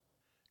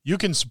You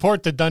can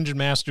support the Dungeon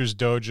Masters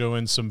Dojo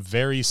in some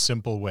very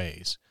simple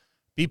ways.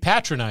 Be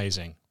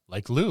patronizing,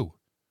 like Lou,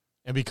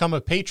 and become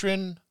a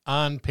patron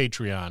on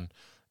Patreon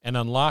and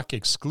unlock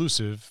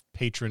exclusive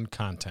patron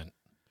content.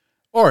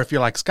 Or if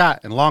you're like Scott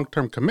and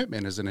long-term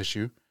commitment is an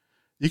issue,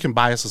 you can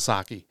buy a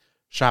Sasaki,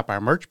 shop our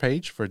merch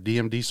page for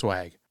DMD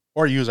swag,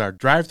 or use our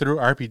Drive-Thru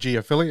RPG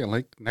affiliate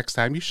link next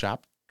time you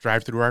shop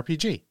Drive-Thru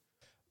RPG.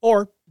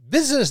 Or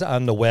visit us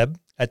on the web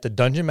at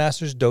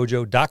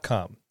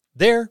thedungeonmastersdojo.com.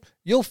 There,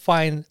 you'll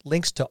find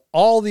links to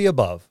all the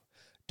above.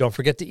 Don't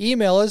forget to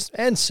email us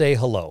and say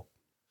hello.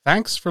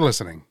 Thanks for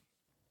listening.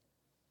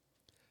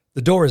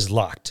 The door is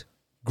locked.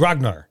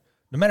 Grognar,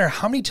 no matter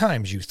how many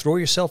times you throw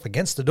yourself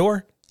against the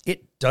door,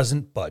 it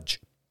doesn't budge.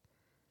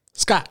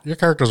 Scott, your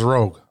character's a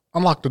rogue.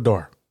 Unlock the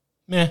door.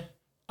 Meh,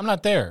 I'm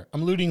not there.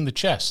 I'm looting the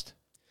chest.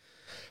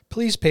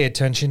 Please pay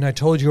attention. I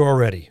told you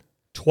already.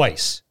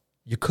 Twice.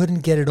 You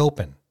couldn't get it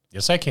open.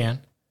 Yes, I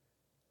can.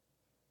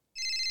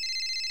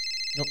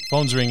 Nope,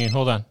 phone's ringing.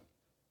 Hold on.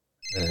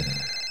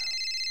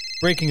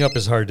 Breaking up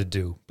is hard to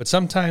do, but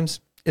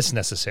sometimes it's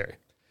necessary.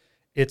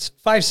 It's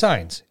 5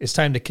 signs. It's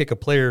time to kick a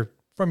player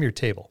from your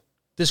table.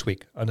 This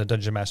week on the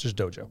Dungeon Masters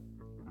Dojo.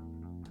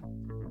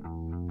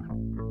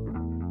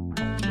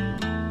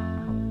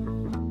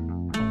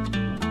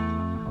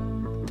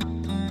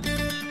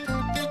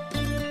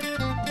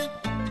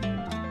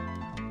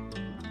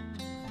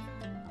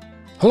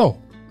 Hello,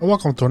 and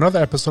welcome to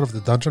another episode of the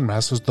Dungeon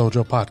Masters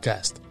Dojo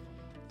podcast.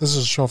 This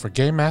is a show for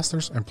game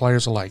masters and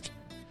players alike.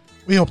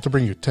 We hope to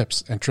bring you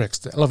tips and tricks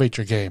to elevate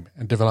your game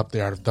and develop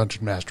the art of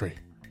dungeon mastery.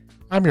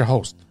 I'm your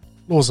host,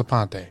 Louis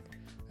Aponte,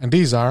 and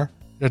these are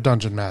your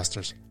Dungeon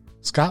Masters,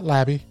 Scott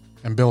Labby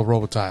and Bill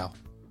Robotile.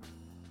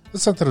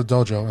 Let's enter the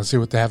dojo and see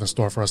what they have in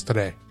store for us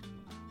today.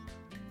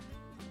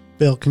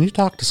 Bill, can you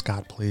talk to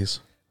Scott, please?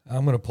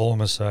 I'm going to pull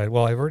him aside.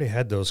 Well, I've already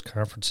had those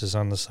conferences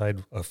on the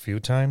side a few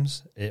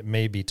times. It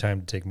may be time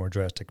to take more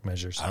drastic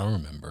measures. I don't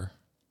remember.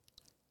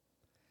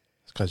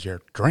 It's because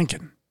you're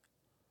drinking.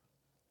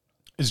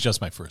 It's just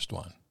my first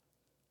one.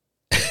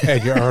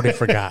 And you already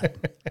forgot.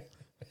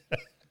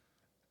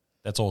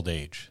 That's old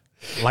age.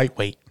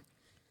 Lightweight.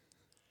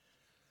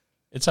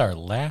 It's our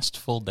last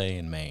full day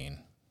in Maine.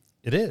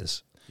 It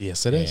is.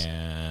 Yes, it is.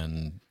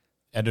 And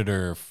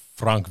editor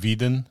Frank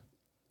Wieden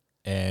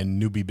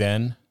and Newbie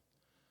Ben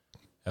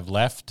have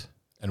left,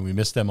 and we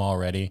missed them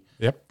already.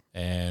 Yep.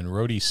 And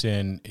Rhodey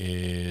Sin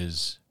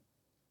is,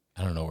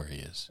 I don't know where he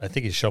is. I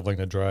think he's shoveling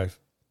the drive.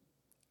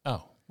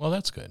 Oh, well,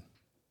 that's good.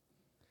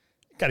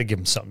 Got to give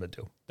him something to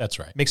do. That's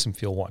right. Makes him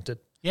feel wanted.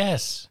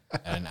 Yes.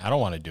 And I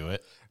don't want to do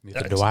it.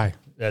 Neither do I.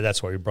 Yeah,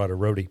 that's why we brought a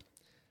roadie.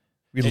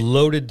 We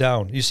loaded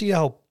down. You see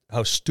how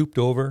stooped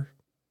over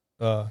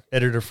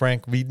editor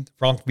Frank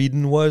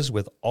Wieden was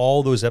with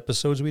all those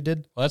episodes we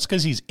did? Well, that's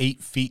because he's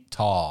 8 feet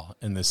tall,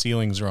 and the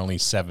ceilings are only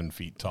 7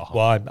 feet tall.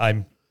 Well,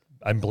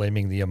 I'm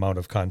blaming the amount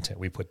of content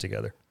we put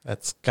together.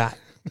 That's got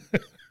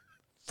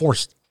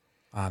forced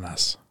on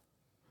us.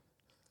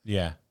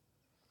 Yeah.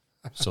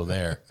 So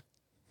there.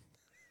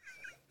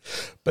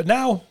 But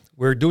now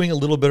we're doing a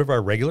little bit of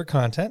our regular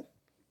content.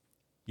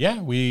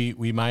 Yeah, we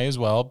might as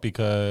well,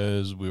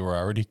 because we were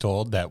already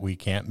told that we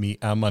can't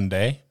meet on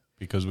Monday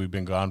because we've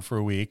been gone for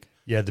a week.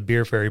 Yeah, the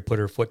beer fairy put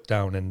her foot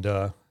down and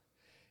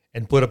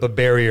put up a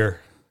barrier,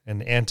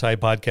 an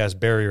anti-podcast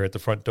barrier at the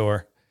front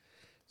door.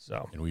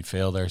 So, And we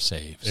failed our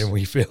saves. and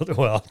we failed.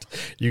 Well,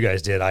 you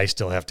guys did. I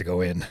still have to go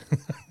in.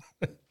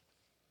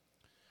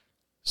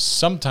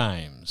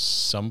 Sometimes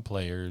some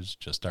players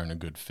just aren't a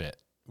good fit.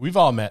 We've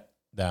all met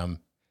them.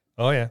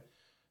 Oh, yeah.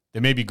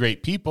 They may be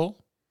great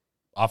people.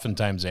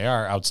 Oftentimes they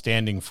are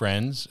outstanding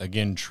friends.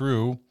 Again,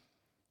 true.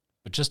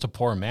 But just a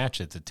poor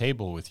match at the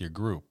table with your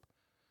group.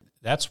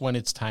 That's when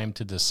it's time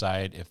to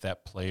decide if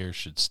that player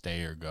should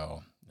stay or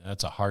go.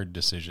 That's a hard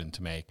decision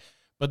to make.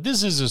 But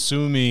this is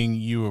assuming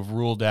you have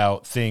ruled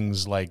out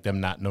things like them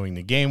not knowing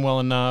the game well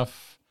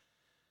enough,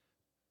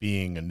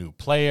 being a new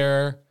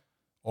player,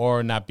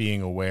 or not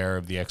being aware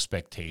of the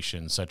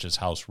expectations, such as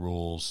house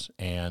rules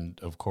and,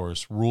 of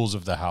course, rules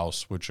of the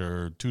house, which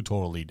are two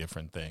totally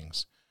different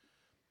things.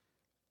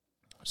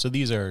 So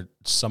these are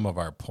some of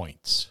our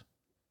points.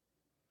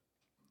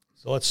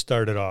 So let's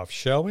start it off,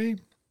 shall we?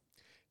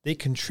 They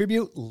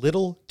contribute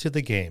little to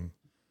the game.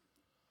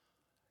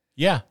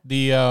 Yeah,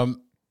 they're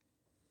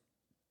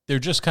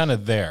just kind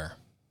of there.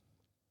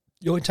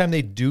 The only time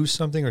they do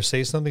something or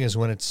say something is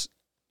when it's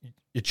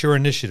your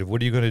initiative.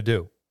 What are you going to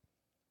do?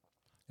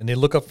 And they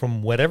look up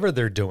from whatever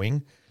they're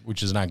doing,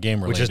 Which is not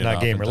game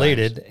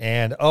related.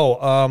 And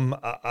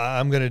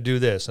I'm going to do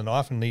this. And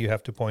often you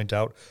have to point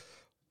out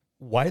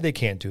why they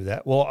can't do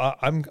that. Well,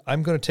 I'm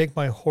going to take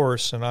my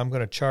horse and I'm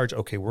going to charge.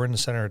 Okay, we're in the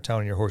center of town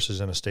and your horse is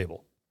in a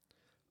stable.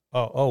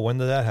 Oh, when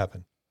did that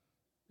happen?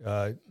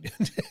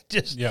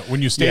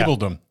 When you stabled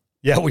them.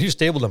 Yeah, when you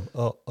stabled them.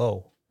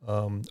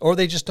 Or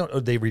they just don't.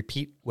 Or they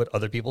repeat what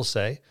other people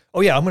say.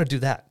 Oh yeah, I'm going to do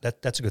that.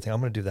 That's a good thing.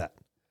 I'm going to do that.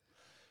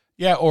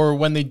 Yeah, or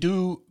when they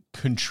do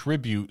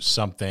contribute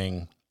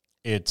something,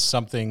 it's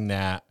something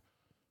that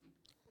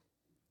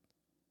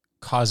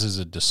causes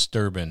a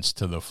disturbance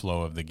to the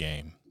flow of the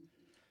game.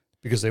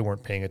 because they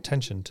weren't paying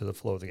attention to the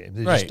flow of the game.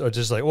 They Right.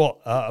 just like,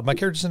 well, my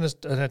character's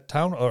in a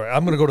town, or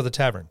I'm going to go to the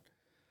tavern.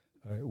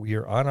 All right, we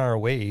are on our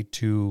way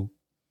to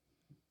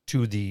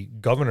the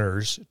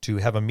governor's to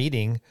have a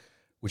meeting,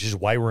 which is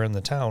why we're in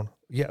the town.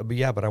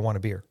 But I want a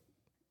beer.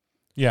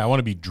 Yeah, I want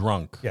to be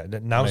drunk. Yeah,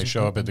 when now I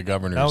show up at the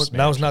governor's.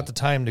 now's not the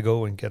time to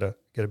go and get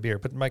a beer.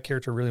 But my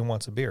character really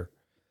wants a beer.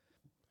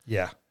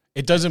 Yeah,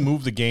 It doesn't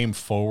move the game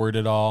forward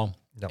at all.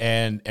 No.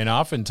 And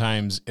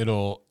oftentimes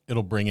it'll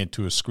bring it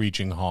to a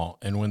screeching halt.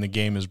 And when the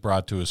game is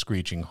brought to a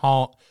screeching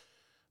halt,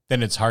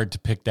 then it's hard to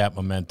pick that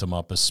momentum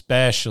up,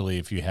 especially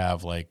if you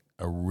have like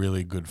a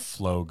really good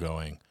flow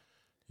going.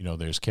 You know,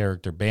 there's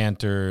character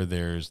banter,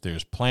 there's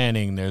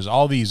planning, there's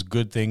all these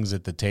good things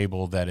at the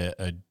table that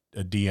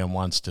a DM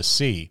wants to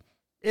see.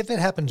 if it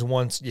happens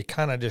once, you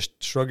kind of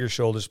just shrug your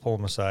shoulders, pull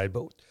them aside.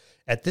 But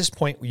at this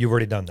point, you've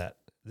already done that.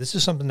 This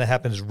is something that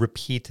happens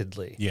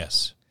repeatedly.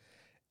 Yes.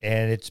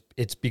 And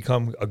it's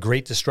become a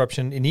great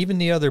disruption. And even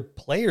the other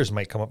players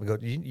might come up and go,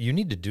 you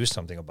need to do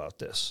something about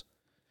this.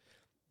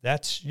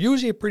 That's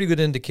usually a pretty good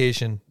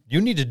indication.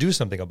 You need to do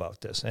something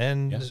about this.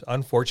 And Yes.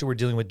 unfortunately, we're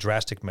dealing with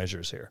drastic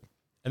measures here.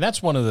 And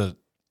that's one of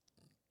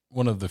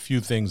the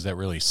few things that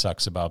really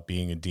sucks about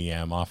being a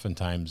DM.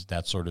 Oftentimes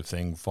that sort of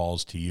thing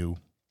falls to you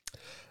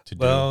to do.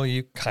 Well,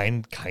 you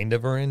kind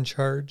of are in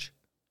charge.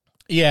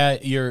 Yeah,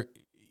 your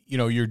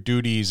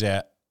duties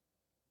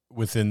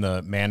within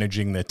the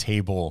managing the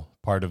table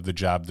part of the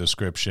job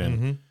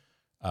description.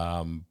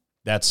 Mm-hmm.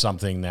 That's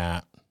something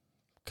that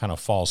kind of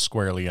falls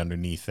squarely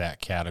underneath that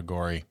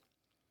category,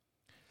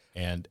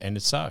 and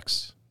it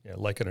sucks. Yeah,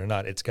 like it or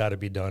not, it's got to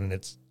be done, and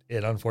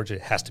it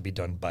unfortunately has to be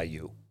done by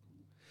you.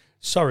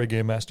 Sorry,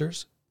 Game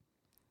Masters.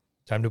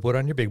 Time to put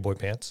on your big boy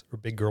pants or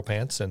big girl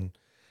pants and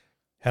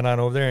head on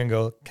over there and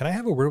go, can I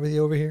have a word with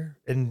you over here?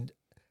 And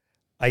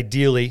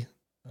ideally,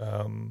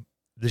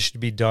 this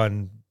should be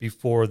done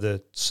before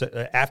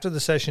after the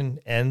session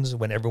ends,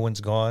 when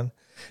everyone's gone.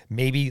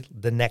 Maybe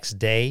the next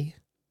day,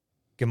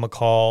 give them a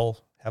call,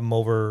 have them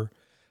over,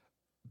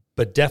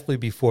 but definitely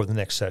before the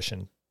next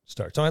session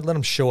starts. Don't let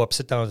them show up,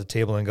 sit down at the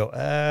table and go,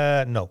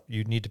 no,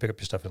 you need to pick up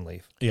your stuff and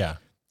leave. Yeah,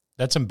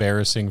 that's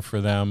embarrassing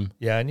for them.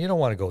 Yeah, and you don't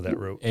want to go that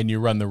route. And you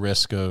run the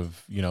risk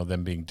of,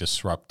 them being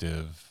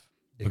disruptive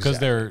because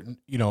they're,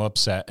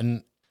 upset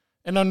and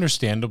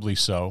understandably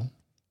so.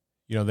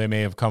 They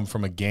may have come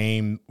from a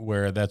game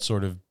where that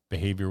sort of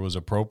behavior was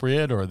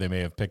appropriate, or they may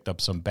have picked up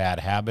some bad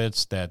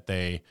habits that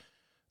they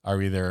are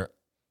either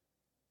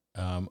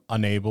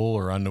unable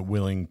or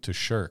unwilling to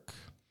shirk.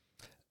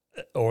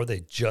 Or they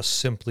just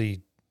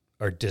simply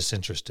are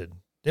disinterested.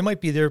 They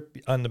might be there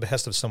on the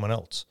behest of someone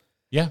else.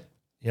 Yeah.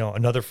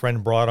 Another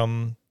friend brought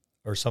them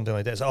or something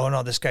like that. So, oh,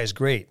 no, this guy's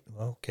great.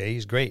 Okay,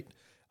 he's great.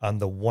 On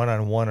the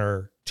one-on-one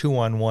or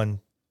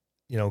two-on-one,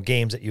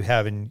 games that you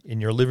have in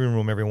your living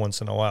room every once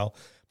in a while.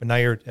 But now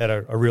you're at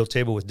a real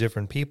table with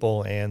different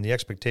people, and the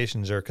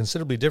expectations are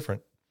considerably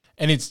different.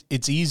 And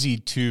it's easy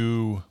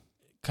to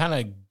kind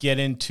of get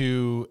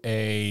into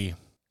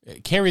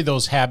carry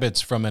those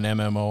habits from an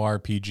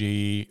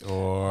MMORPG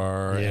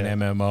or an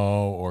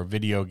MMO or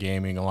video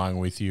gaming along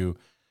with you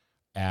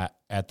at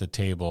the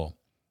table.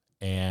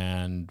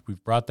 And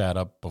we've brought that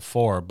up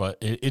before, but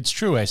it's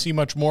true. I see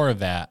much more of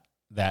that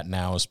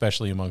now,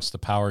 especially amongst the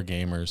power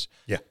gamers.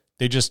 Yeah.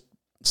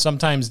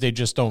 Sometimes they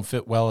just don't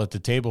fit well at the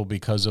table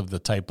because of the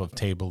type of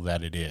table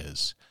that it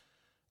is.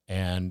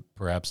 And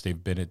perhaps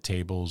they've been at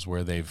tables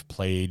where they've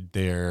played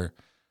their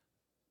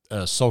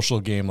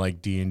social game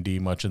like D&D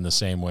much in the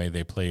same way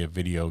they play a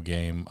video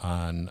game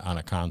on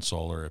a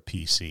console or a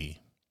PC.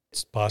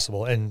 It's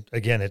possible. And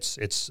again,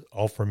 it's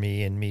all for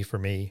me and me for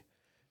me,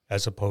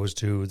 as opposed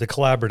to the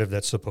collaborative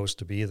that's supposed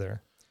to be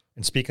there.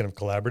 And speaking of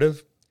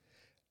collaborative,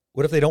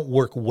 what if they don't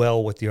work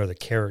well with the other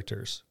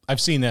characters? I've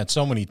seen that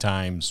so many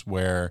times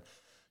where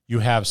you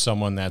have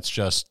someone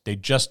they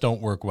just don't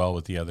work well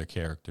with the other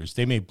characters.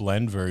 They may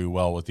blend very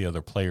well with the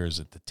other players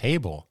at the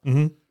table,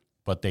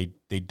 but they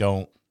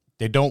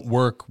don't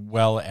work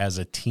well as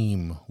a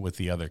team with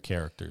the other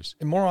characters.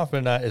 And more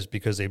often than not is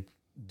because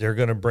they're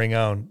going to bring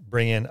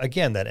in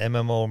again that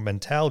MMO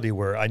mentality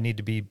where I need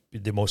to be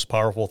the most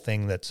powerful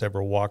thing that's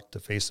ever walked the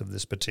face of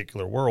this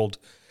particular world.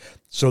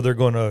 So they're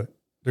going to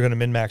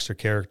min-max their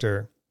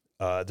character.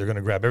 They're going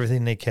to grab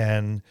everything they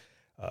can.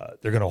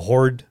 They're going to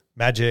hoard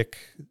magic.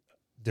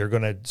 They're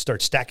going to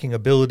start stacking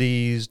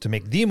abilities to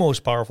make the most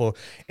powerful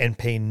and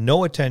pay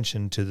no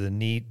attention to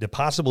the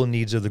possible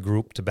needs of the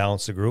group to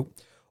balance the group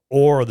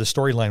or the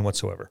storyline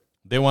whatsoever.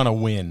 They want to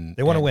win.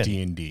 They want to win.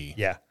 D&D.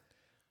 Yeah.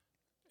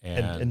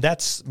 And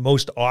that's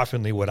most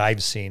oftenly what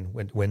I've seen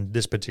when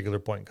this particular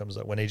point comes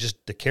up, when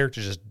the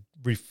character just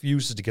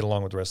refuses to get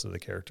along with the rest of the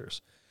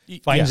characters.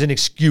 Finds an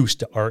excuse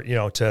I'm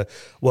not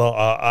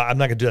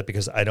going to do that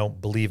because I don't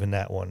believe in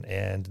that one.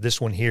 And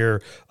this one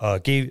here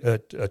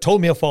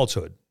told me a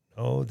falsehood.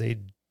 Oh, they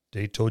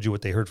told you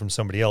what they heard from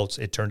somebody else.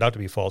 It turned out to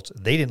be false.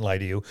 They didn't lie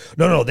to you.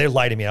 No, they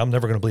lied to me. I'm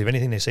never going to believe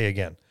anything they say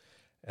again.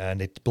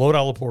 And they blow it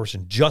out of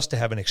proportion just to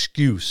have an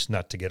excuse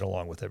not to get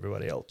along with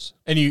everybody else.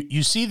 And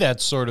you see that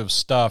sort of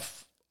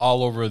stuff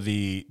all over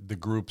the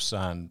groups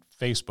on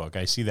Facebook.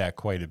 I see that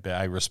quite a bit.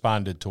 I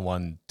responded to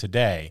one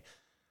today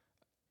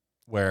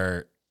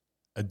where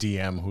a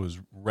DM who's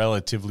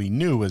relatively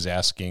new was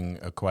asking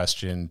a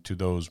question to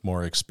those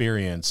more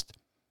experienced.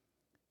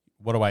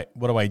 What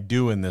do I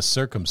do in this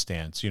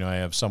circumstance? I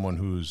have someone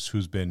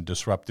who's been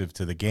disruptive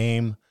to the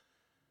game,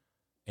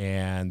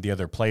 and the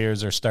other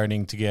players are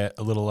starting to get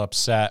a little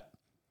upset,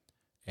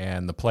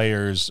 and the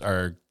players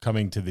are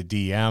coming to the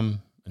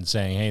DM and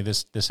saying, "Hey,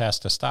 this has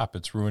to stop.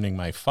 It's ruining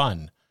my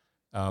fun."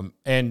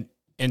 And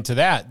to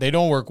that, they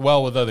don't work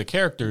well with other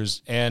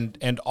characters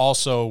and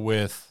also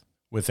with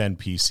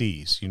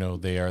NPCs.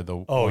 They are the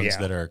ones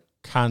that are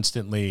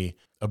constantly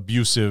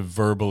abusive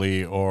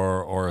verbally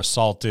or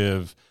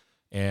assaultive,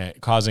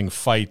 and causing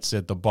fights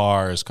at the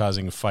bars,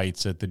 causing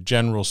fights at the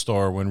general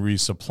store when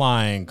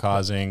resupplying,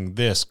 causing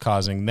this,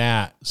 causing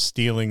that,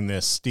 stealing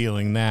this,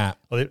 stealing that.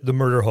 Well, the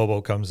murder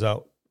hobo comes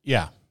out.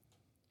 Yeah.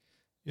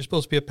 You're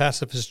supposed to be a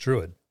pacifist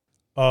druid.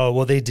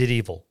 Well, they did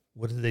evil.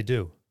 What did they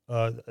do?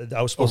 I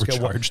was supposed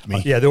overcharged to get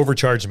me. Yeah, they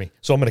overcharged me,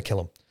 so I'm going to kill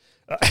them.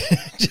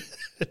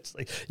 It's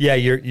like, yeah,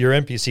 your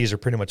NPCs are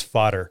pretty much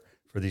fodder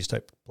for these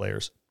type of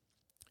players.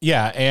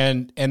 Yeah,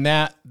 and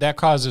that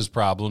causes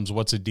problems.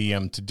 What's a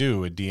DM to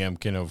do? A DM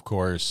can, of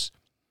course,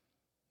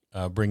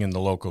 bring in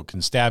the local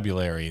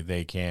constabulary.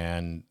 They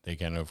can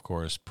of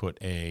course put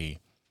a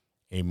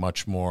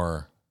much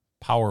more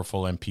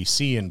powerful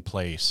NPC in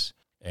place,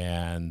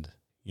 and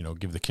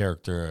give the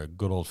character a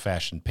good old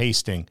fashioned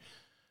pasting.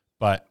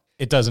 But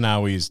that doesn't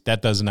always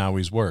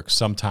work.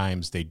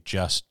 Sometimes they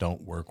just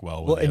don't work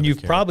well. Well, and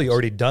you've probably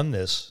already done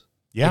this.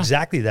 Yeah.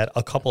 Exactly that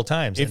a couple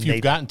times. If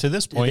you've gotten to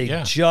this point,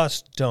 they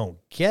just don't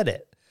get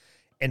it.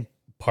 And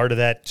part of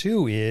that,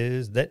 too,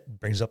 is that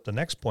brings up the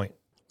next point.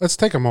 Let's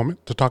take a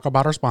moment to talk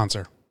about our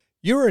sponsor.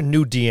 You're a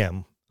new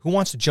DM who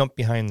wants to jump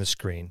behind the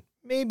screen.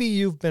 Maybe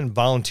you've been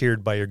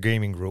volunteered by your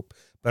gaming group,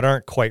 but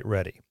aren't quite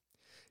ready.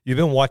 You've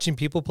been watching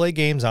people play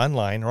games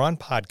online or on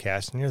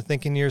podcasts, and you're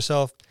thinking to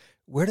yourself,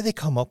 where do they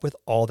come up with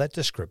all that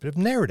descriptive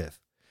narrative?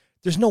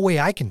 There's no way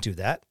I can do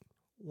that.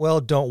 Well,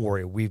 don't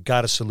worry. We've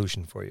got a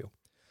solution for you.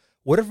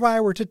 What if I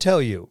were to tell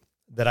you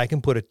that I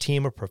can put a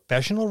team of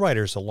professional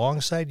writers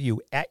alongside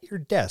you at your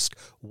desk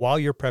while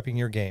you're prepping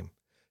your game?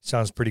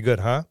 Sounds pretty good,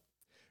 huh?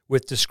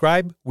 With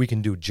Describe, we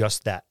can do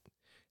just that.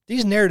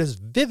 These narratives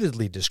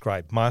vividly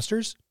describe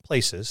monsters,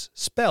 places,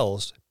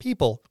 spells,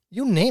 people,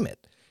 you name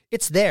it.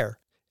 It's there,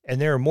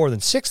 and there are more than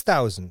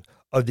 6,000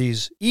 of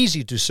these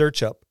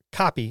easy-to-search up,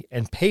 copy,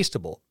 and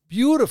pastable,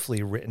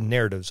 beautifully written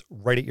narratives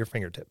right at your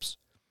fingertips.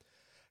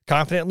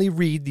 Confidently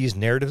read these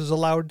narratives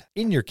aloud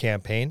in your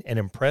campaign and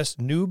impress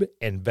noob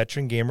and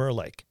veteran gamer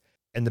alike.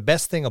 And the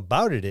best thing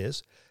about it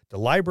is the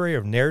library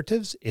of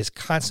narratives is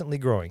constantly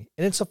growing,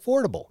 and it's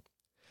affordable.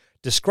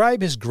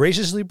 Describe has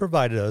graciously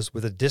provided us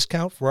with a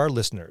discount for our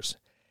listeners.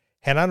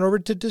 Head on over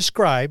to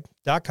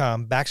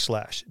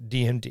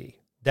describe.com/DMD.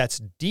 That's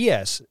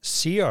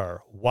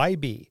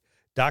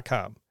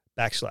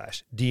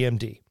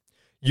DSCRYB.com/DMD.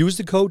 Use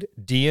the code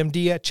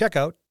DMD at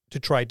checkout to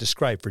try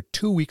Describe for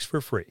 2 weeks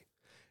for free.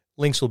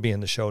 Links will be in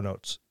the show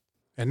notes.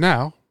 And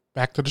now,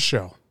 back to the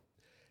show.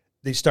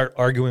 They start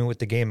arguing with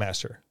the game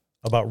master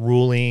about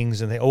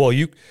rulings, and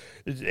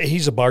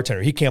he's a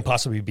bartender. He can't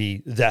possibly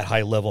be that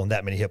high level and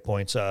that many hit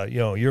points.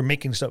 You're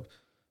making stuff.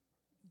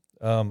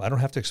 I don't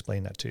have to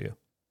explain that to you.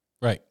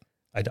 Right.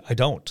 I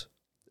don't.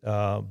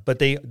 But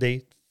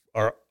they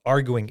are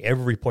arguing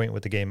every point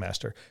with the game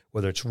master,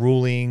 whether it's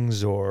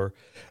rulings or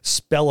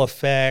spell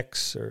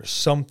effects or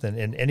something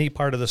in any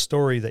part of the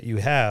story that you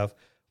have.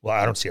 Well,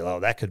 I don't see how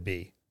that could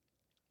be.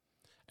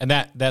 And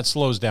that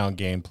slows down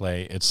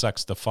gameplay. It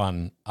sucks the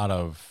fun out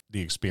of the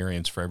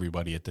experience for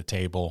everybody at the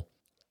table.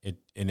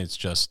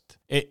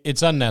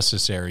 It's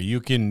unnecessary.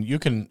 You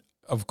can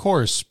of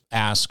course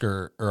ask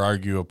or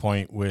argue a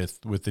point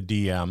with the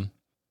DM,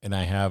 and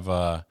I have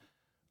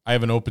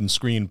an open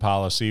screen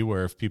policy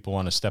where if people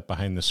want to step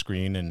behind the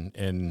screen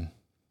and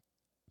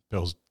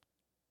Bill's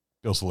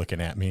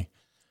looking at me.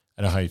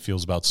 I know how he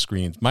feels about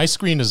screens. My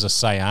screen is a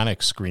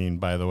psionic screen,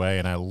 by the way,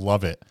 and I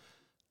love it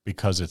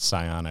because it's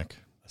psionic.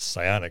 A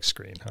psionic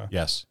screen, huh?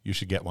 Yes, you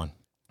should get one.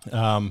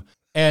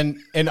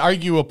 And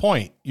argue a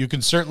point. You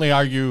can certainly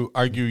argue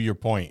your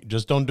point.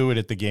 Just don't do it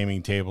at the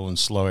gaming table and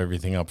slow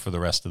everything up for the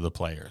rest of the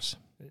players.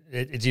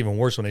 It's even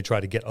worse when they try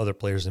to get other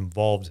players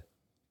involved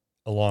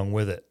along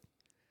with it.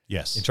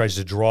 Yes. It tries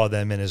to draw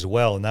them in as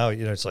well. And now,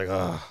 it's like,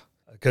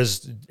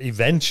 because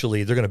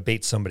eventually they're going to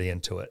bait somebody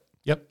into it.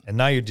 Yep. And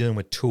now you're dealing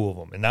with two of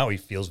them. And now he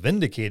feels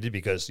vindicated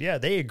because,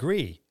 they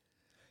agree.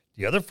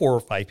 The other 4 or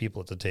 5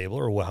 people at the table,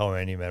 or however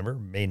many member,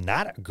 may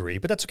not agree,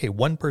 but that's okay.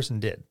 One person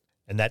did.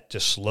 And that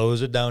just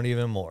slows it down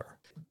even more.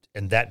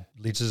 And that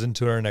leads us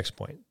into our next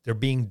point. They're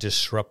being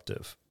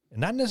disruptive.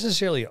 And not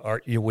necessarily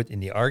in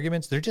the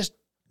arguments. They're just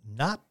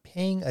not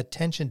paying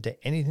attention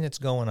to anything that's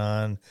going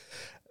on.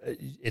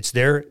 It's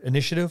their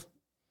initiative.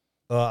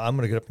 I'm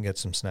going to get up and get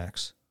some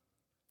snacks.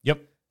 Yep.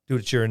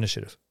 Dude, it's your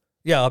initiative.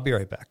 Yeah, I'll be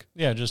right back.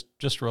 Yeah,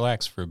 just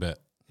relax for a bit.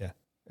 Yeah.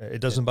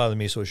 It doesn't bother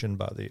me, so it shouldn't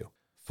bother you.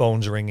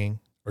 Phones ringing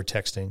or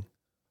texting.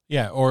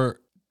 Yeah, or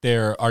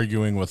they're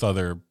arguing with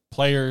other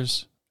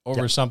players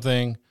over Yep.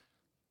 something.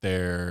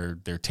 They're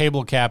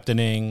table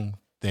captaining.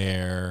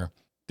 They're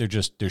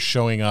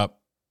showing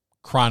up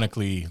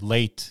chronically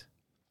late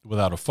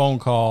without a phone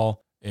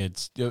call.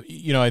 It's,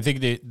 I think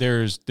that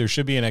there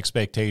should be an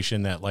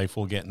expectation that life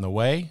will get in the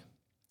way.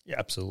 Yeah,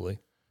 absolutely.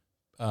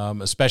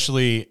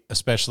 Especially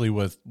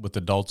with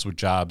adults with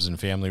jobs and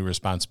family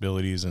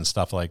responsibilities and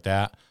stuff like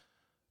that.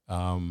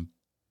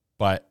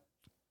 But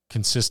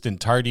consistent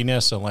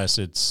tardiness, unless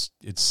it's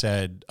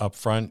said up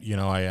front,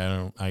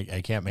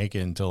 I can't make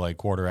it until like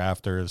quarter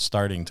after the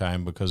starting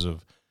time because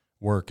of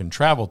work and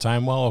travel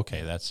time. Well,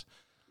 okay,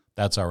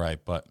 that's all right.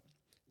 But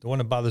The one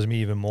that bothers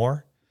me even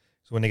more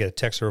is when they get a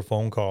text or a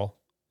phone call.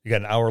 You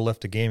got an hour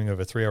left of gaming of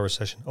a 3-hour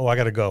session. Oh, I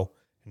got to go.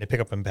 And they pick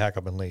up and pack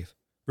up and leave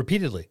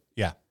repeatedly.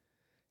 yeah,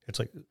 It's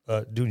like,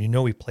 dude,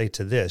 we play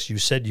to this. You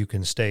said you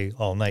can stay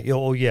all night.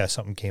 Oh yeah,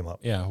 something came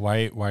up. yeah.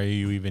 Why are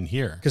you even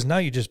here? Because now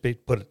you just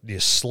you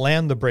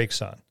slam the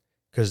brakes on.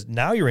 Because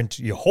now you're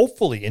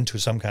hopefully into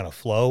some kind of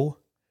flow,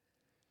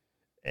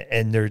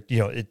 and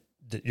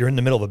you're in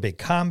the middle of a big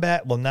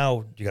combat. Well,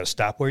 now you got to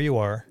stop where you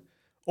are,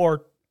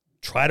 or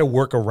try to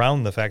work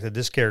around the fact that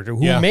this character,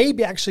 who may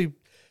be actually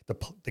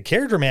the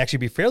character may actually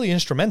be fairly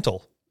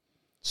instrumental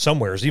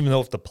somewheres, even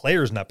though if the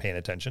player's not paying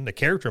attention, the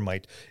character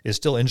is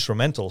still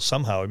instrumental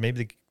somehow.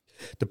 Maybe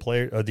the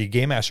player or the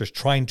game master is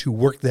trying to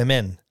work them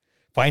in,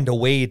 find a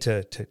way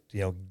to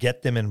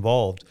get them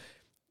involved.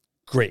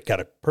 Great,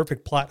 got a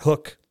perfect plot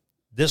hook.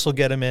 This will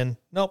get them in.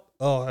 Nope.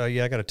 Oh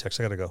yeah, I got a text.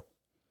 I got to go.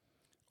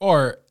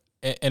 Or,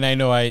 and I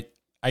know I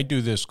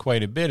do this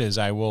quite a bit, is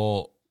I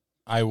will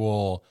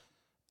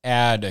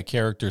add a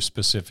character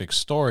specific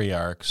story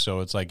arc.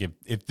 So it's like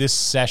if this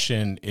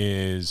session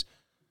is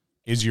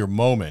your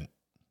moment.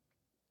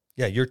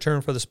 Yeah, your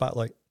turn for the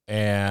spotlight.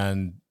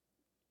 And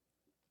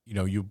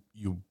you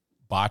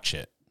botch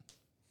it.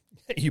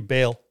 You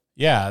bail.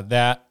 Yeah,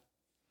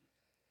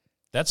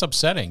 that's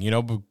upsetting,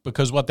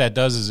 because what that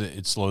does is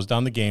it slows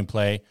down the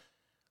gameplay.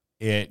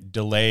 It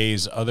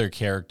delays other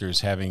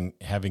characters having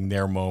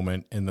their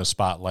moment in the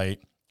spotlight,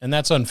 and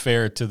that's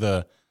unfair to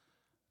the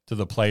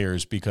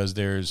players, because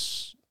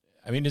there's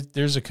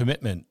a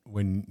commitment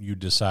when you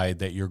decide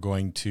that you're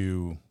going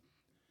to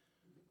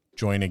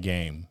join a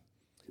game.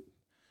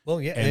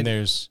 Well, yeah, and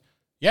there's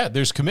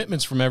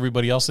commitments from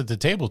everybody else at the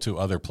table to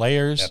other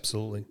players.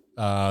 Absolutely.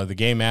 The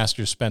game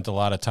master spent a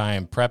lot of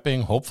time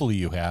prepping. Hopefully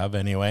you have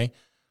anyway.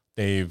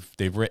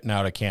 They've written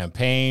out a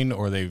campaign,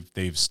 or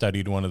they've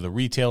studied one of the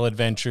retail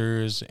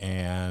adventures,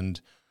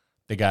 and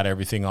they got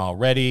everything all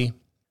ready.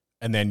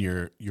 And then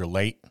you're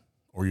late,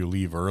 or you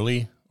leave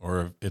early,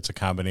 or it's a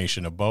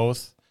combination of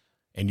both,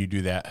 and you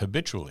do that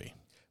habitually.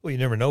 Well, you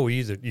never know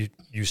either. You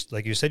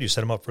like you said, you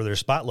set them up for their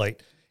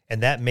spotlight,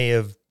 and that may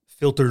have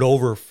filtered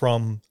over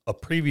from a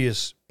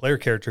previous player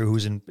character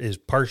is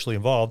partially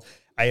involved.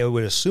 I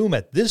would assume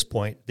at this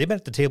point they've been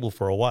at the table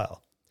for a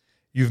while.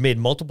 You've made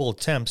multiple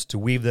attempts to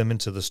weave them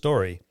into the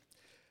story,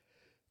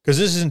 because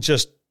this isn't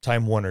just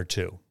time 1 or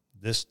 2.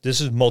 This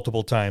is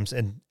multiple times,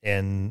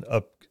 and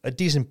a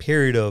decent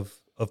period of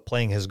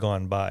playing has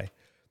gone by.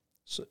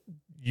 So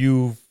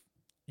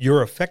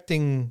you're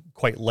affecting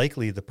quite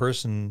likely the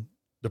person's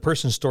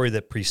story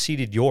that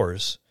preceded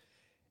yours,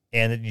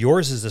 and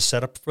yours is the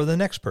setup for the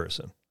next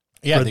person.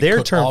 Yeah, for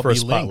their turn for a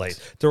linked.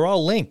 spotlight. They're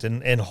all linked,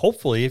 and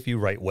hopefully, if you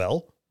write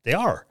well, they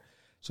are.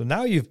 So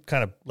now you've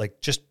kind of like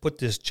just put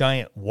this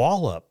giant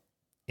wall up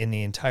in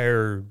the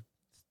entire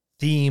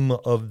theme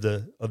of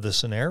the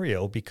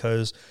scenario,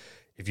 because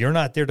if you're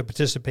not there to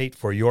participate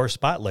for your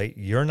spotlight,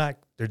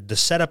 the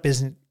setup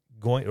isn't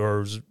going,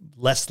 or is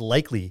less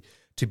likely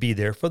to be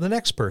there for the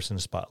next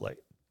person's spotlight.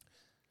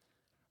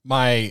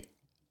 My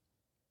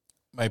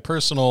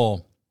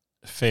personal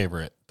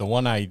favorite, the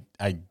one I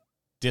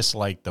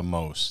dislike the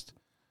most,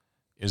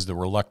 is the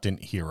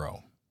reluctant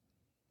hero.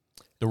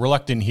 The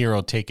reluctant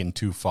hero taken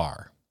too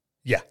far.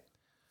 Yeah.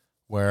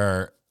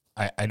 Where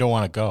I don't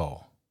want to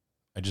go.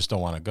 I just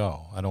don't want to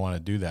go. I don't want to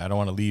do that. I don't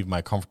want to leave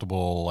my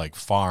comfortable like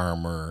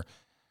farm or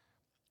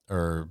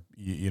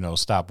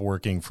stop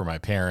working for my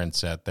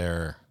parents at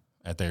their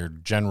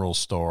general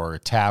store or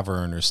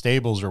tavern or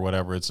stables or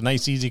whatever. It's a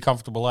nice, easy,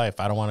 comfortable life.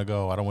 I don't want to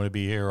go. I don't want to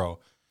be a hero.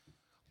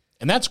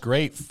 And that's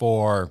great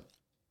for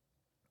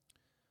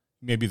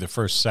maybe the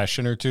first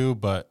session or two,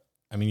 but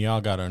y'all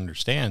got to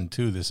understand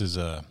too,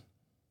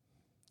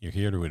 you're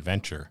here to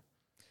adventure.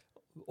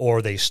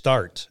 Or they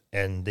start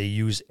and they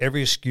use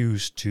every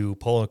excuse to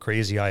pull a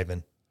crazy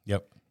Ivan.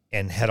 Yep.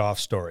 And head off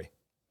story.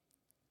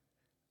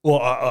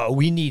 Well,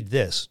 we need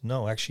this.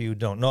 No, actually you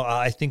don't. No,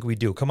 I think we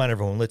do. Come on,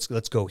 everyone. Let's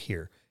go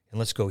here, and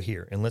let's go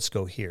here, and let's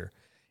go here.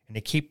 And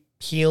they keep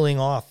peeling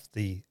off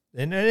and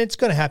it's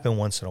going to happen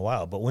once in a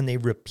while, but when they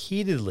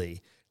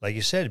repeatedly, like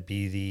you said,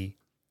 be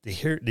the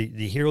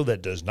hero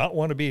that does not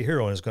want to be a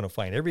hero and is going to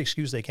find every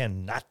excuse they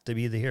can not to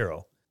be the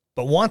hero,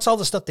 but wants all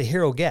the stuff the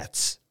hero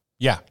gets.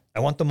 Yeah. I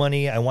want the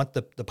money. I want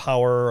the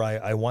power.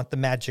 I want the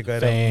magic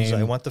items.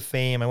 I want the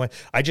fame.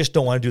 I just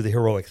don't want to do the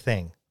heroic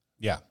thing.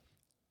 Yeah.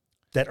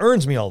 That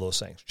earns me all those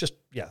things. Just,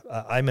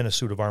 I'm in a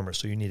suit of armor,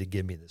 so you need to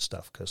give me this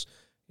stuff because,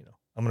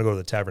 I'm going to go to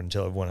the tavern and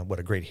tell everyone what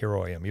a great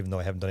hero I am, even though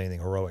I haven't done anything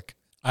heroic.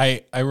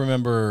 I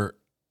remember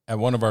at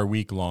one of our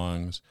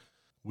week-longs,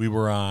 we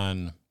were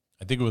on,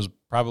 I think it was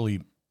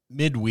probably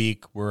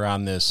midweek, we're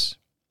on this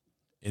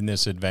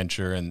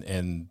adventure,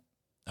 and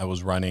I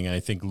was running, and I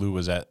think Lou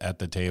was at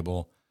the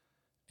table.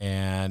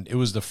 And it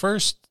was the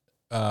first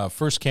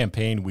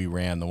campaign we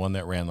ran, the one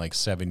that ran like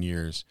 7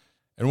 years.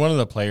 And one of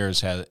the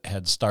players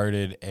had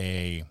started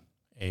a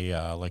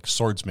like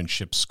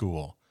swordsmanship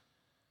school.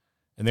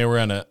 And they were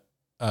on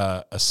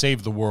a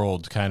save the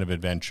world kind of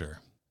adventure.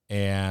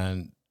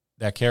 And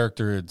that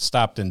character had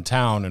stopped in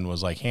town and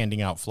was like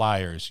handing out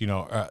flyers.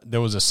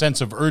 There was a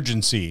sense of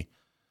urgency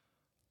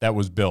that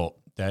was built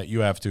that you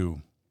have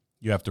to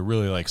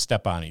really like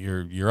step on it.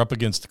 You're up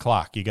against the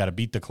clock. You got to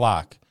beat the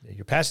clock.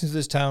 You're passing through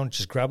this town.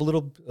 Just grab a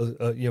little,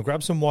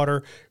 grab some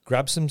water,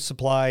 grab some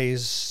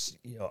supplies,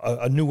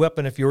 a new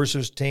weapon if yours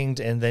is tinged,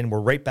 and then we're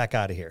right back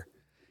out of here.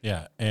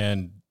 Yeah,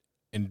 and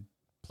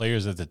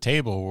players at the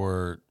table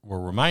were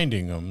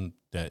reminding them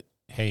that,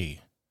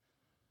 hey,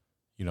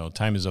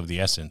 time is of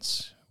the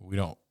essence. We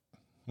don't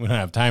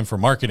have time for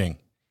marketing.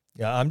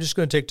 Yeah, I'm just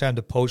going to take time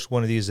to post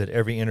one of these at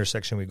every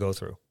intersection we go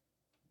through.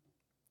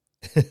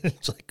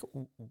 It's like,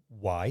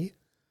 why?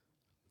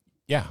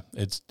 Yeah,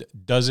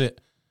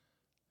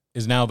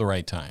 is now the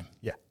right time.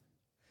 Yeah.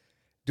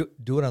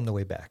 Do it on the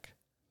way back.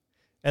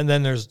 And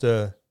then there's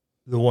the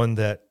one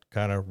that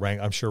kind of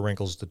I'm sure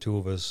rankles the two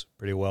of us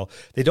pretty well.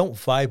 They don't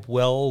vibe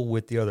well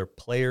with the other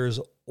players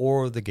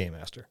or the game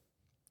master.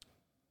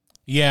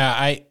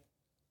 Yeah,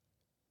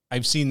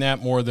 I've seen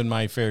that more than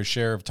my fair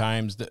share of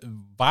times. The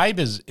vibe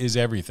is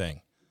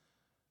everything,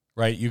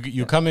 right?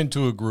 You come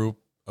into a group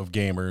of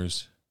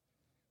gamers.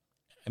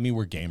 I mean,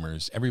 we're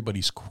gamers.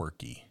 Everybody's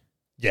quirky.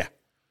 Yeah.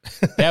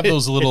 They have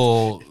those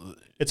little...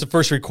 It's a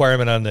first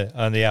requirement on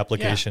the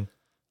application. Yeah.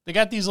 They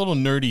got these little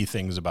nerdy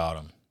things about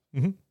them.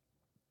 Mm-hmm.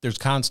 There's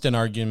constant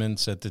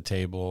arguments at the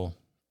table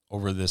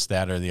over this,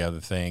 that, or the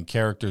other thing.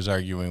 Characters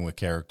arguing with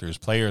characters.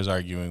 Players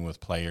arguing with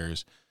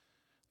players.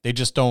 They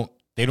just don't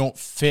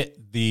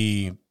fit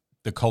the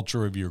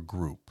culture of your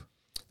group.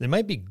 They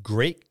might be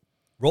great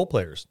role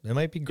players. They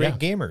might be great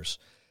gamers.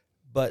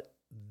 But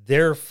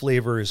their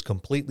flavor is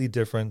completely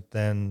different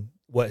than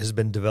what has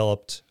been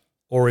developed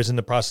or is in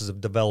the process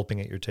of developing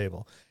at your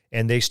table,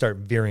 and they start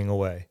veering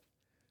away.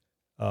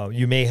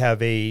 You may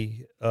have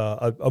a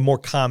more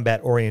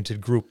combat-oriented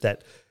group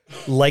that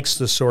likes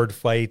the sword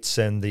fights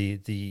and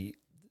the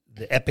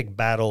epic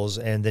battles,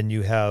 and then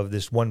you have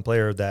this one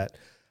player that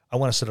I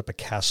want to set up a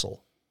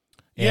castle.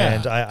 Yeah,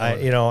 and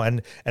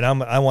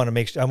I want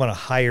to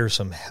hire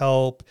some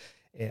help.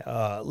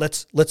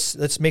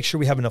 Let's make sure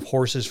we have enough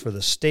horses for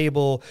the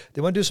stable.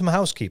 They want to do some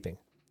housekeeping.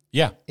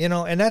 Yeah.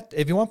 And that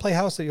if you want to play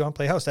house,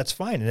 that's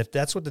fine. And if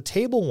that's what the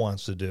table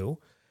wants to do,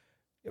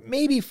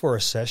 maybe for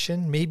a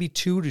session, maybe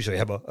two, to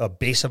have a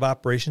base of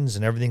operations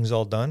and everything's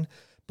all done.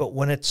 But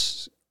when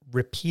it's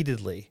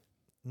repeatedly,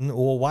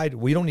 well, why?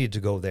 We don't need to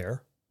go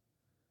there.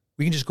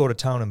 We can just go to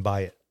town and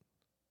buy it.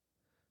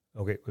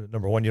 Okay,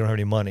 number one, you don't have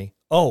any money.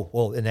 Oh,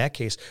 well, in that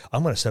case,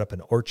 I'm going to set up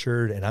an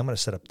orchard, and I'm going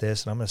to set up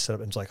this, and I'm going to set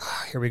up, and it's like,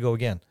 here we go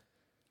again.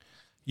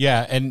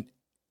 Yeah, and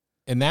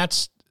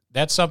that's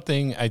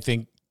something I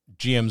think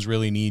GMs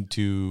really need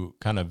to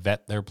kind of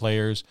vet their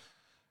players.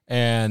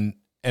 And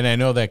I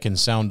know that can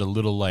sound a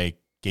little like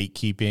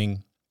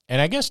gatekeeping,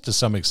 and I guess to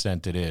some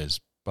extent it is,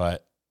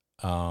 but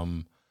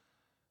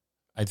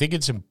I think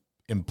it's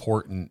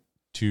important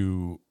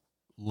to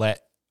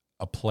let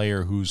a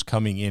player who's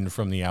coming in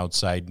from the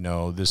outside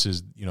know this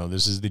is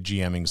the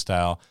GMing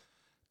style.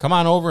 Come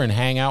on over and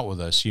hang out with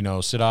us.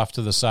 Sit off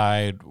to the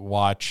side,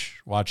 watch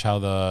how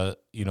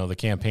the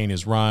campaign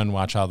is run,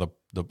 watch how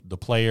the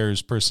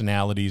players'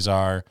 personalities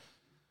are,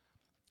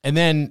 and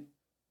then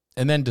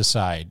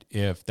decide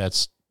if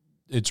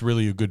it's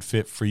really a good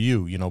fit for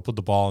you. Put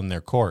the ball in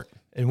their court.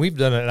 And we've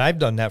done it, and I've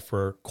done that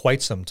for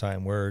quite some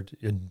time, where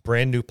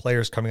brand new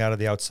players coming out of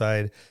the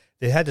outside,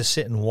 they had to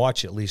sit and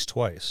watch at least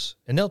twice.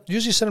 And they'll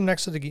usually sit them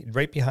next to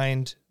right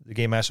behind the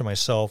game master,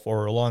 myself,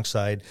 or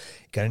alongside.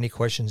 Got any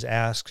questions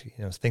asked,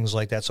 things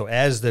like that. So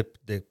as the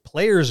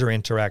players are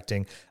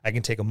interacting, I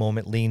can take a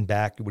moment, lean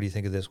back. What do you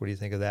think of this? What do you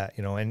think of that?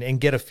 And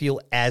get a feel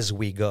as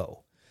we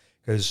go.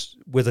 Because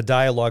with a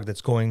dialogue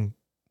that's going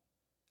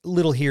a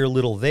little here, a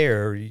little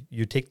there,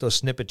 you take those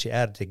snippets, you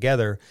add it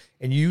together,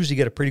 and you usually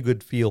get a pretty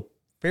good feel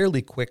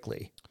fairly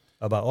quickly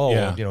about,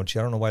 gee, I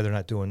don't know why they're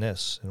not doing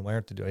this, and why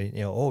aren't they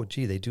doing,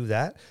 gee, they do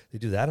that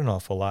an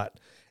awful lot.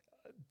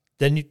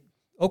 Then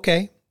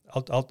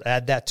I'll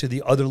add that to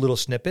the other little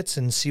snippets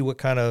and see what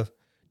kind of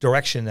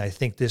direction I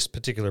think this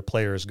particular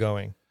player is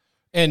going.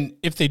 And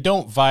if they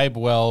don't vibe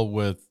well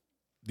with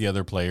the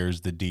other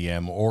players, the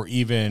DM, or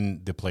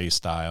even the play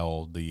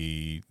style,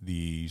 the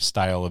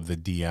style of the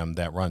DM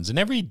that runs, and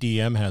every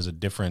DM has a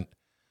different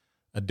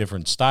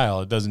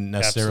style. It doesn't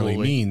necessarily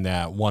mean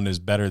that one is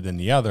better than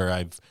the other.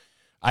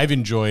 I've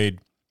enjoyed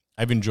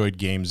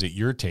games at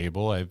your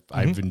table.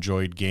 I've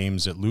enjoyed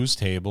games at Lou's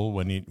table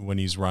when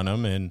he's run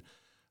them, and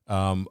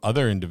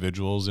other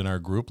individuals in our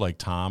group like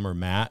Tom or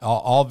Matt,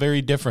 all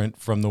very different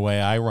from the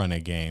way I run a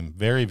game.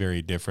 Very,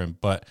 very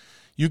different. But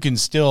you can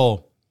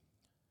still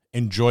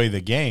enjoy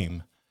the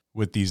game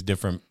with these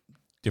different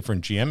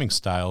GMing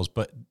styles,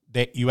 but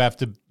you have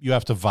to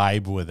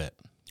vibe with it.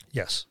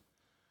 Yes.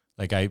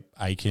 Like I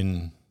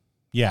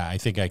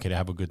think I could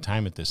have a good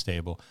time at this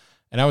table.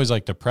 And I always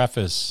like to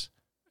preface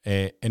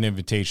an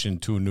invitation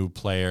to a new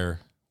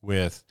player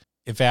with,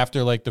 if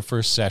after like the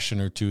first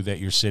session or two that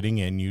you're sitting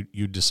in,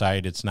 you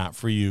decide it's not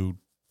for you,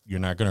 you're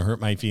not going to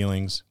hurt my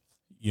feelings,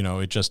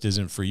 it just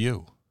isn't for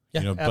you.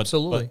 Yeah,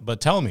 absolutely.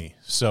 But tell me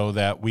so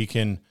that we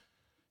can,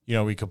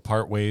 we could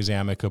part ways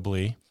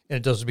amicably. And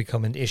it doesn't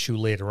become an issue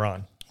later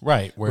on.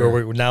 Right. Where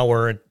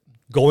we're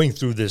going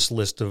through this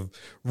list of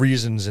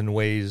reasons and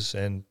ways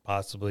and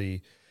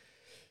possibly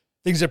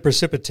things that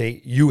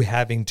precipitate you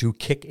having to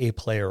kick a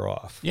player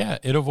off. Yeah,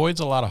 it avoids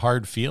a lot of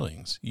hard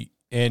feelings.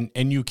 And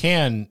you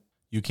can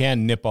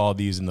nip all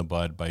these in the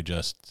bud by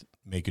just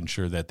making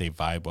sure that they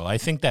vibe well. I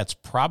think that's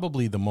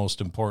probably the most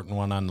important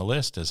one on the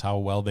list, is how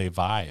well they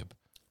vibe.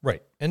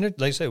 Right. And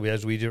like I said,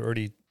 as we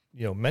already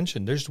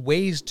mentioned, there's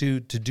ways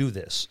to do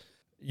this.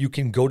 You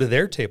can go to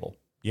their table.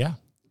 Yeah.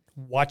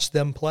 Watch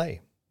them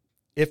play.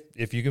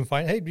 If you can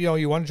find, hey,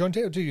 you want to join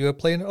table? Do you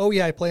play?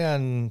 I play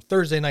on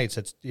Thursday nights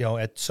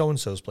at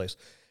so-and-so's place.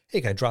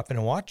 Hey, can I drop in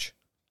and watch?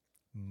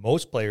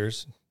 Most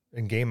players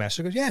in Game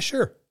Master goes, yeah,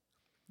 sure.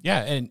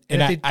 Yeah, and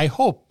I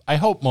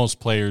hope most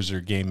players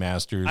or game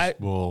masters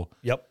will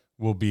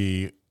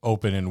be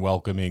open and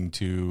welcoming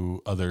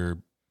to other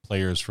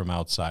players from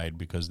outside,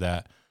 because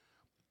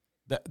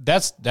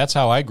that's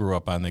how I grew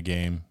up on the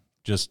game.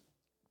 Just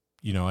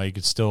I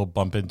could still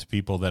bump into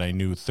people that I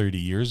knew 30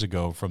 years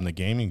ago from the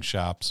gaming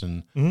shops,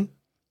 and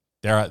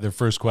their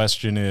first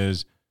question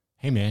is,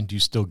 "Hey man, do you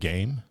still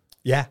game?"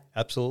 Yeah,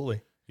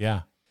 absolutely.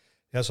 Yeah.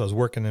 Yeah, so I was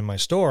working in my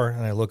store,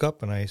 and I look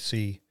up and I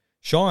see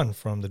Sean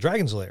from the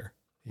Dragon's Lair.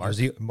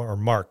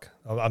 Mark.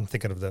 I'm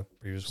thinking of the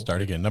previous one.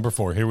 Start again. Number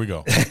 4. Here we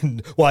go.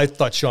 Well, I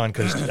thought Sean,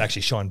 because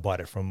actually Sean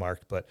bought it from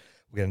Mark, but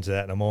we'll get into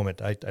that in a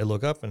moment. I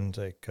look up and it's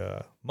like,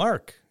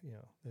 Mark,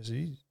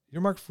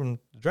 you're Mark from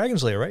the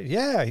Dragon's Lair, right?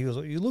 Yeah. He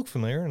goes, you look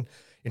familiar, and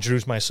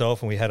introduced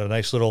myself, and we had a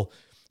nice little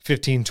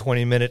 15,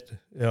 20-minute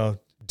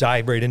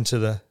dive right into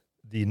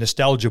the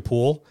nostalgia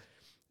pool.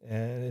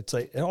 And it's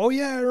like, oh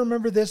yeah, I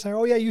remember this. And,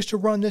 oh yeah, I used to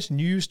run this, and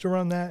you used to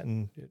run that.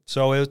 And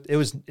so it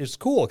was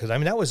cool, because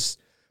that was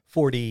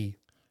 40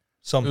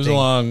 something. It was a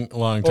long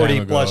time 40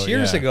 ago. plus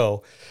years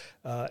ago.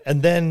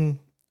 And then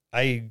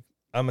I'm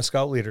a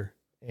scout leader,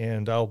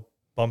 and I'll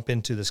bump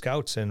into the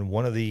scouts, and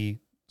one of the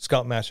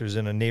scoutmasters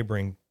in a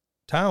neighboring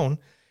town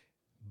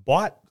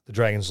bought the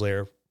Dragon's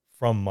Lair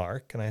from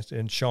Mark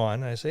and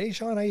Sean. And I say, hey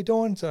Sean, how you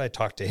doing? So I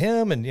talk to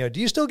him, and do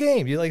you still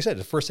game? Like I said,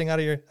 the first thing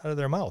out of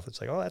their mouth. It's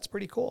like, oh, that's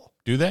pretty cool.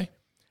 Do they?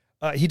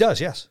 He does,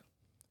 yes.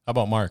 How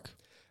about Mark?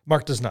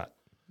 Mark does not.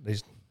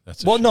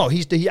 No,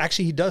 he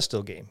does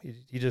still game.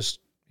 He does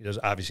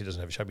obviously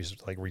doesn't have a shop. He's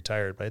like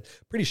retired, but I'm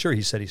pretty sure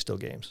he said he still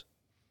games.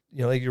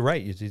 Like you're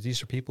right.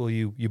 These are people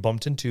you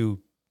bumped into,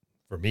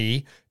 for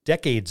me,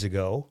 decades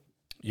ago.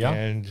 Yeah.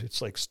 And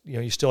it's like,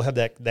 you still have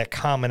that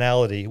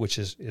commonality, which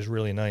is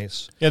really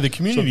nice. Yeah, the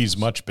community is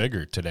much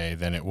bigger today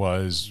than it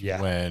was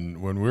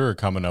when we were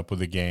coming up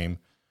with a game.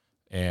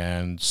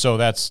 And so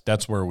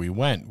that's where we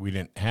went. We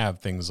didn't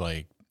have things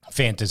like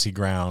fantasy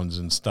grounds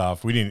and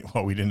stuff. We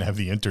didn't have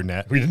the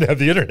internet. We didn't have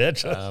the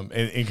internet.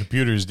 And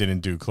computers didn't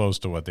do close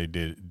to what they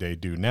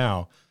do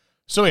now.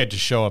 So we had to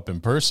show up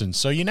in person.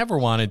 So you never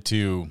wanted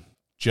to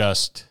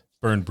just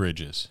burn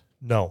bridges.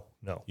 No.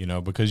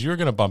 Because you're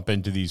going to bump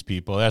into these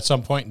people. At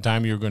some point in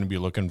time, you're going to be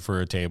looking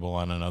for a table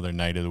on another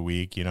night of the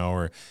week,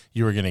 or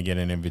you were going to get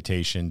an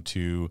invitation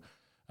to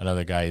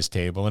another guy's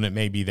table. And it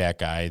may be that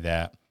guy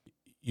that,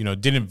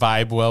 didn't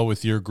vibe well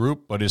with your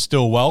group, but is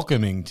still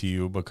welcoming to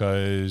you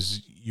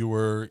because you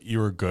were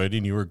good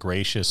and you were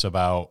gracious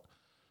about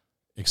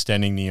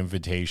extending the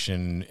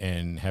invitation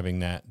and having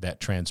that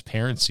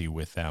transparency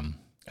with them.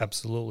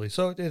 Absolutely.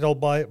 So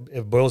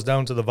it boils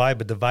down to the vibe,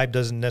 but the vibe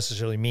doesn't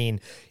necessarily mean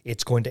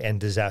it's going to end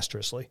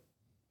disastrously.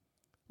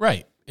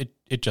 Right.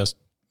 It just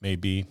may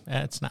be,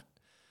 it's not,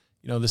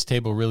 this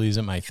table really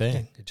isn't my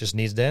thing. It just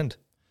needs to end.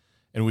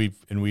 And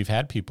we've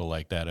had people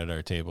like that at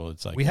our table.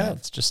 It's like,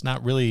 it's just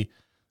not really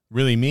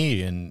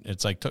me. And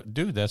it's like,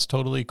 dude, that's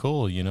totally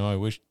cool. I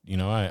wish,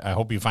 I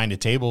hope you find a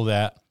table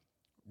that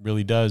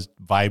really does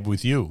vibe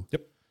with you.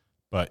 Yep.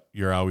 But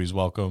you're always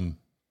welcome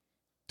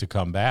to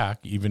come back,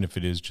 even if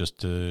it is just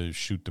to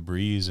shoot the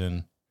breeze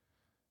and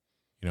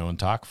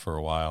talk for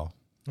a while.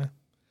 Yeah.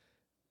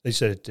 They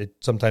said it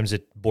sometimes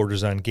it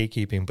borders on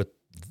gatekeeping, but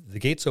the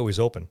gate's always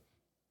open.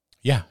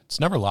 Yeah, it's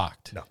never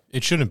locked. No.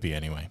 It shouldn't be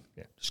anyway.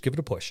 Yeah, just give it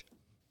a push.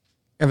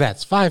 And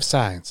that's 5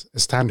 signs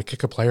it's time to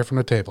kick a player from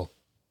the table.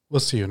 We'll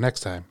see you next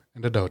time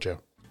in the dojo.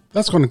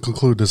 That's going to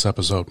conclude this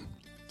episode.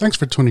 Thanks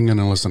for tuning in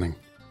and listening.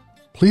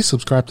 Please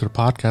subscribe to the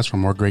podcast for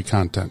more great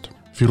content.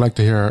 If you'd like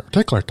to hear a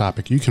particular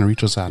topic, you can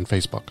reach us on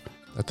Facebook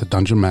at the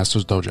Dungeon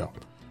Masters Dojo,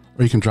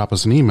 or you can drop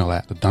us an email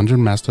at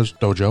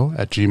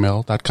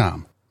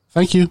thedungeonmastersdojo@gmail.com.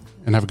 Thank you,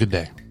 and have a good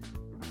day.